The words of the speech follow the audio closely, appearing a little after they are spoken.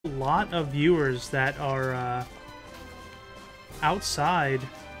lot of viewers that are outside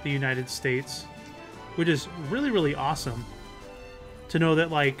the United States, which is really, really awesome to know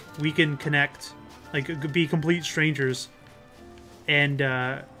that, like, we can connect, like, be complete strangers and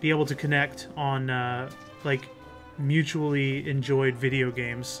be able to connect on, like, mutually enjoyed video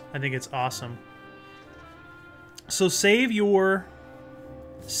games. I think it's awesome. So save your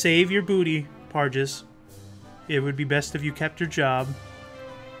booty, Parges. It would be best if you kept your job.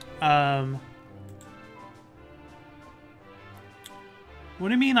 What do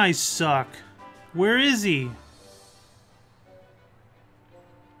you mean I suck? Where is he?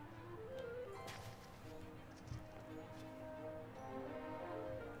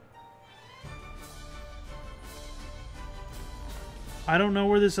 I don't know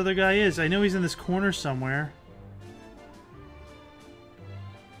where this other guy is. I know he's in this corner somewhere.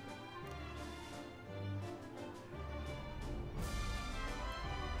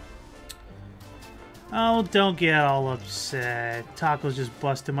 Oh, don't get all upset. Taco's just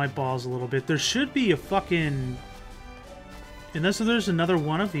busted my balls a little bit. There should be a fucking... Unless there's another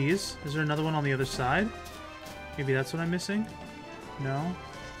one of these. Is there another one on the other side? Maybe that's what I'm missing? No?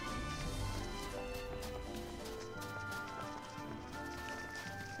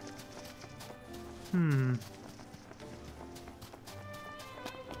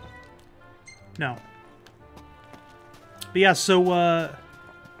 No. But yeah, so, oh,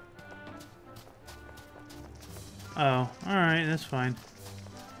 alright, that's fine.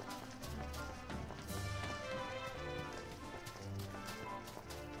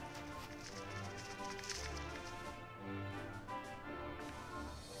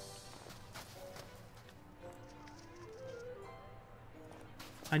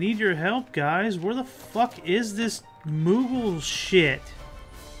 I need your help, guys. Where the fuck is this Moogle shit?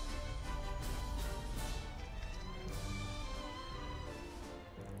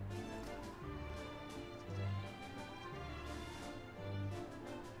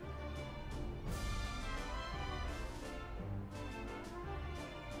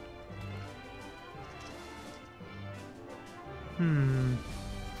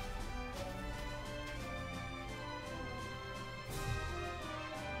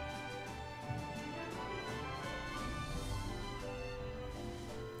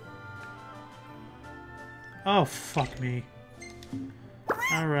 Oh, fuck me.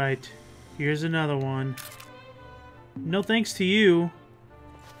 Alright. Here's another one. No thanks to you.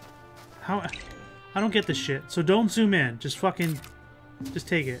 How... I don't get this shit. So don't zoom in. Just fucking... Just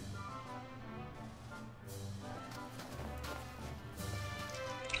take it.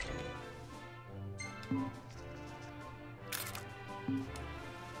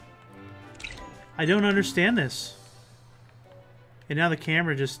 I don't understand this. And now the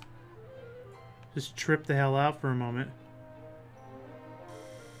camera just tripped the hell out for a moment.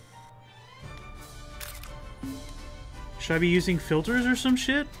 Should I be using filters or some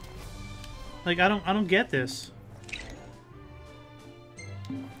shit? Like, I don't get this.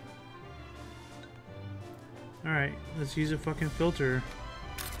 Alright, let's use a fucking filter.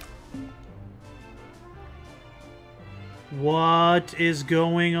 What is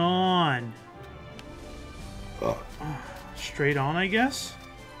going on? Straight on, I guess?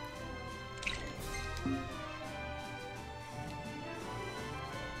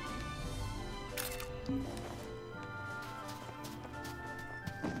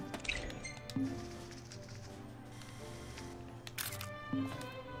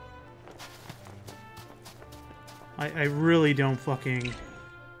 I really don't fucking...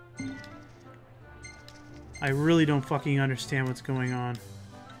 I really don't fucking understand what's going on.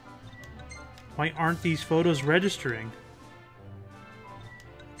 Why aren't these photos registering?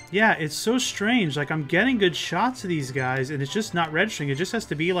 Yeah, it's so strange. Like, I'm getting good shots of these guys, and it's just not registering. It just has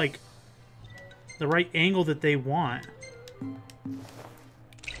to be, like, the right angle that they want.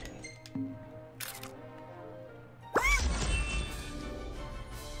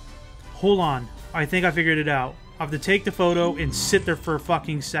 Hold on. I think I figured it out. I have to take the photo and sit there for a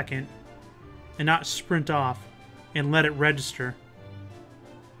fucking second and not sprint off and let it register.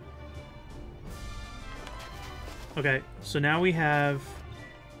 Okay, so now we have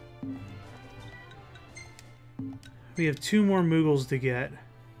 2 more Moogles to get.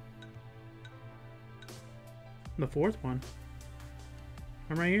 The 4th one.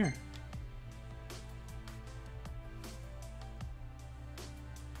 I'm right here.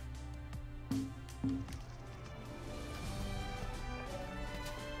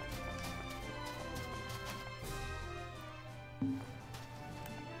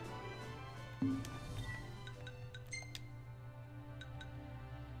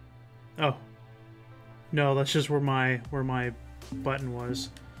 Oh. No, that's just where my button was.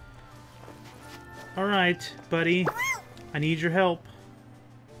 Alright, buddy. I need your help.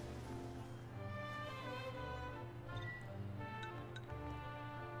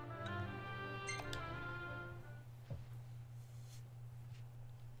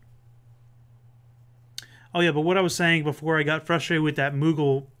 Oh yeah, but what I was saying before I got frustrated with that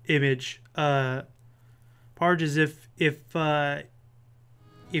Moogle image, Parge, is if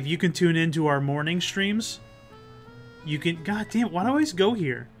you can tune into our morning streams, you can. God damn, why do I always go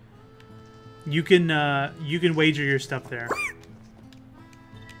here? You can wager your stuff there.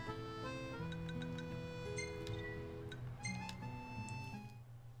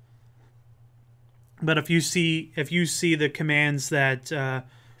 But if you see the commands that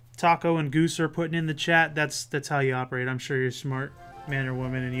Taco and Goose are putting in the chat, that's how you operate. I'm sure you're a smart man or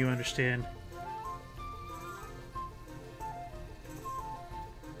woman and you understand.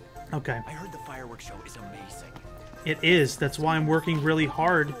 Okay. I heard the fireworks show is amazing. It is. That's why I'm working really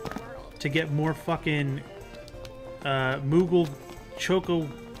hard to get more fucking Moogle Choco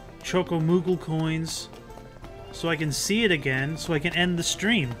Moogle coins so I can see it again, so I can end the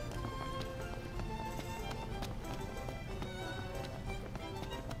stream.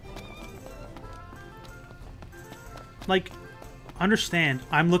 Like, understand,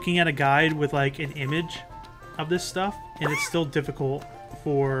 I'm looking at a guide with like an image of this stuff, and it's still difficult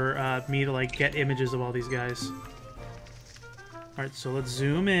for me to like get images of all these guys. Alright, so let's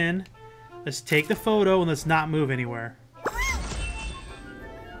zoom in. Let's take the photo and let's not move anywhere.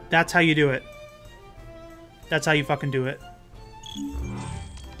 That's how you do it. That's how you fucking do it.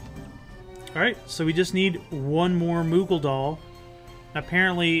 Alright, so we just need one more Moogle doll.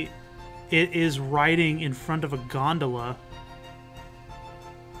 Apparently, it is riding in front of a gondola.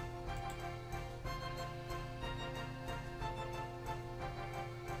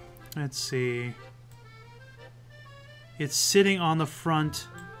 Let's see. It's sitting on the front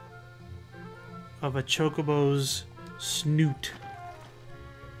of a chocobo's snoot.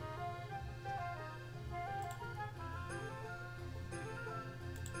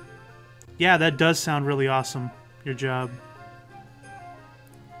 Yeah, that does sound really awesome. Your job.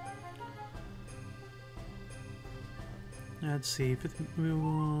 Let's see. We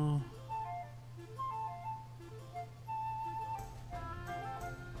will...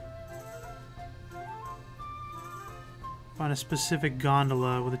 find a specific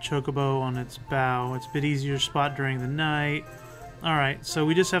gondola with a chocobo on its bow. It's a bit easier to spot during the night. Alright, so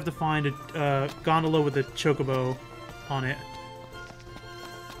we just have to find a gondola with a chocobo on it.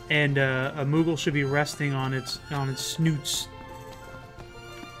 And a Moogle should be resting on its snoots.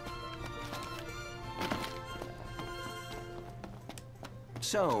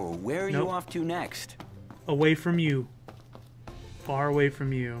 So, where are you off to next? Away from you. Far away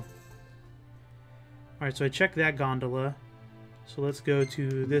from you. Alright, so I checked that gondola. So let's go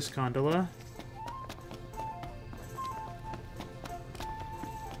to this gondola.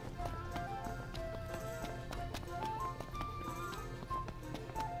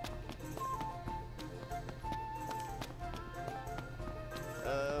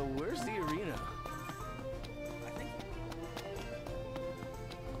 Where's the arena?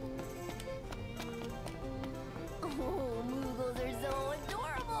 Oh, Moogles are so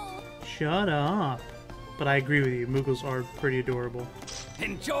adorable! Shut up. But I agree with you, Moogles are pretty adorable.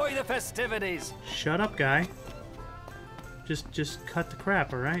 Enjoy the festivities! Shut up, guy. Just cut the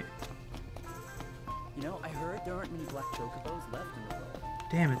crap, alright? You know, I heard there aren't many black chocobos left in the world.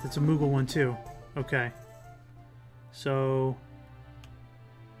 Damn it, that's a Moogle one too. Okay. So...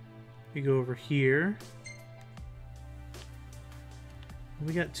 we go over here.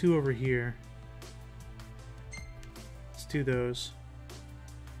 We got two over here. Let's do those.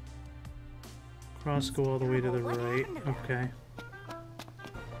 Cross go all the way to the right. Okay.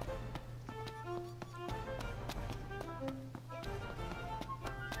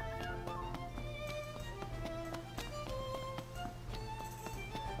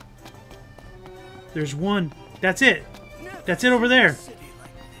 There's one. That's it. That's it over there.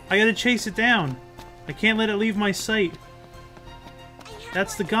 I gotta chase it down. I can't let it leave my sight.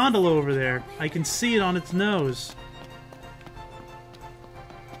 That's the gondola over there. I can see it on its nose.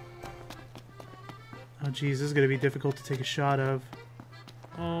 Oh geez, this is gonna be difficult to take a shot of.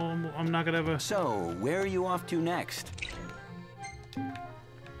 Oh, I'm not gonna have a... So, where are you off to next?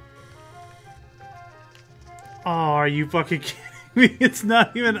 Oh, are you fucking kidding me? It's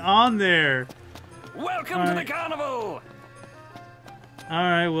not even on there. Welcome to the carnival!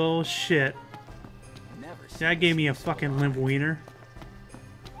 Alright, well, shit. That gave me a fucking limp wiener.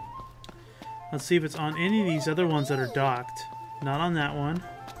 Let's see if it's on any of these other ones that are docked. Not on that one.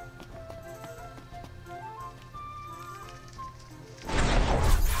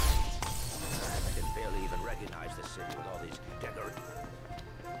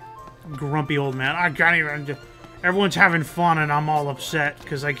 grumpy old man. I can't even... Everyone's having fun and I'm all upset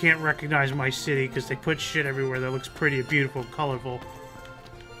because I can't recognize my city because they put shit everywhere that looks pretty, beautiful, colorful.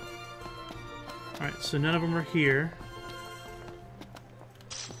 Alright, so none of them are here.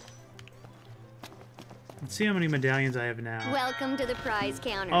 Let's see how many medallions I have now. Welcome to the prize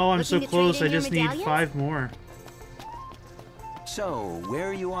counter. Oh, I'm Looking so to close. trade I in your just need medallions? 5 more. So, where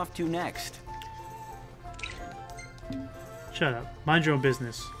are you off to next? Shut up. Mind your own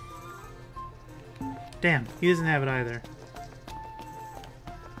business. Damn, he doesn't have it either.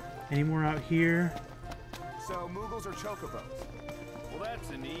 Any more out here? So, Moogles or Chocobos? Well,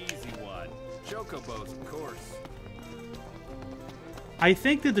 that's an easy one. Chocobos, of course. I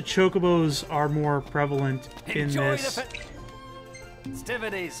think that the Chocobos are more prevalent in Enjoy this. the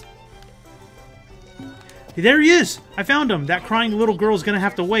festivities. There he is! I found him! That crying little girl's gonna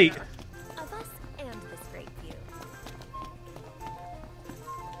have to wait. Of us and this great view.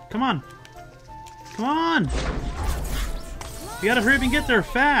 Come on. Come on! You gotta hurry up and get there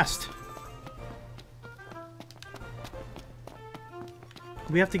fast!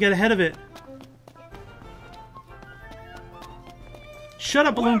 We have to get ahead of it. Shut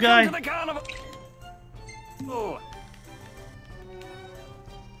up, balloon guy! Welcome to the carnival. Oh.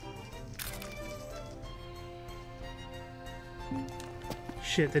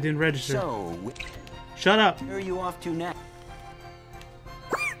 Shit, that didn't register. So, Shut up! where are you off to next?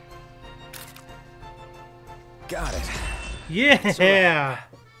 Got it. Yeah!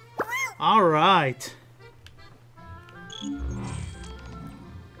 Alright.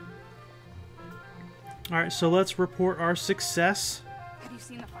 Alright, so let's report our success. Have you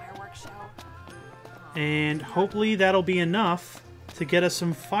seen the fireworks show? And hopefully that'll be enough to get us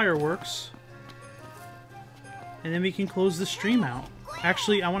some fireworks. And then we can close the stream out.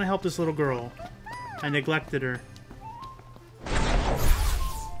 Actually, I want to help this little girl. I neglected her.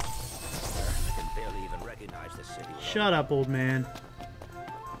 Shut up, old man.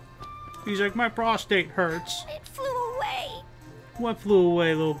 He's like, my prostate hurts. It flew away. What flew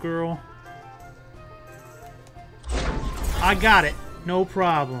away, little girl? I got it. No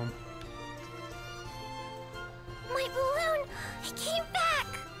problem. My balloon, it came back.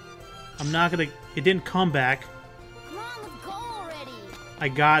 I'm not gonna... It didn't come back. Come on, let's go already. I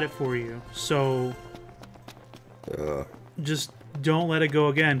got it for you. So... just don't let it go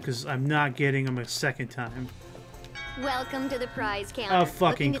again, because I'm not getting them a second time. Welcome to the prize counter. Of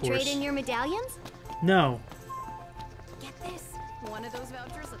fucking Looking to course. trade in your medallions? No. Get this. One of those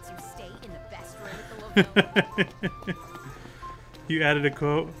vouchers lets you stay in the best room at the Lavelle. You added a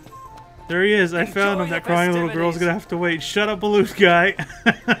quote. There he is. I found him. Enjoy That the crying little girl's festivities. gonna have to wait. Shut up, balloon guy.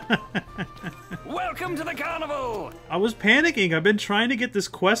 Welcome to the carnival. I was panicking. I've been trying to get this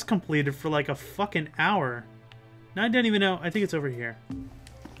quest completed for like a fucking hour. Now I don't even know. I think it's over here. I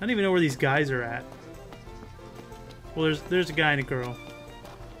don't even know where these guys are at. Well, there's a guy and a girl.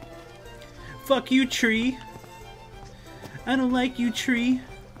 Fuck you, tree. I don't like you, tree.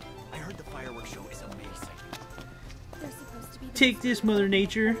 I heard the fireworks show is amazing. They're supposed to be the Take this, Mother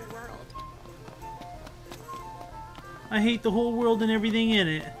Nature. world. I hate the whole world and everything in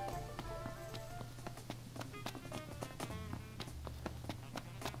it.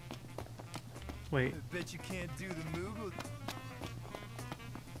 Wait. I bet you can't do the Moogle.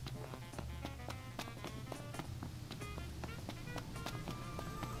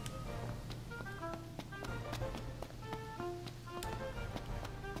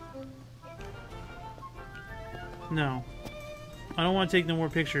 No. I don't want to take no more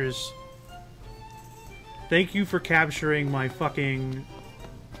pictures. Thank you for capturing my fucking...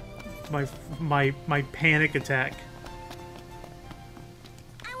 My panic attack.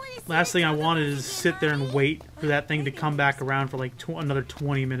 Last thing I wanted is to sit there and wait for that thing to come back around for like another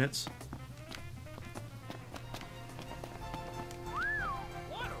 20 minutes.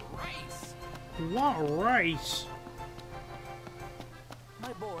 What a race! What a race!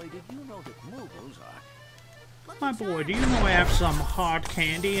 My boy, did you know that Moogles are... My boy, do you know I have some hard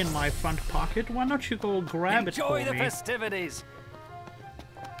candy in my front pocket? Why don't you go grab it Enjoy for the me? festivities.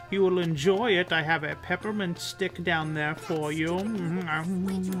 You will enjoy it. I have a peppermint stick down there for you.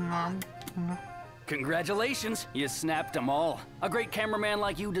 Congratulations, you snapped them all. A great cameraman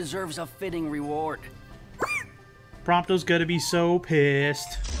like you deserves a fitting reward. Prompto's gonna be so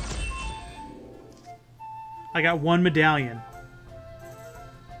pissed. I got one medallion.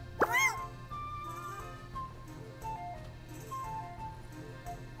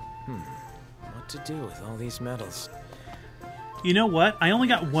 What to do with all these medals? You know what? I only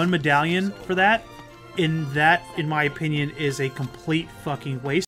got one medallion for that. And that, in my opinion, is a complete fucking waste.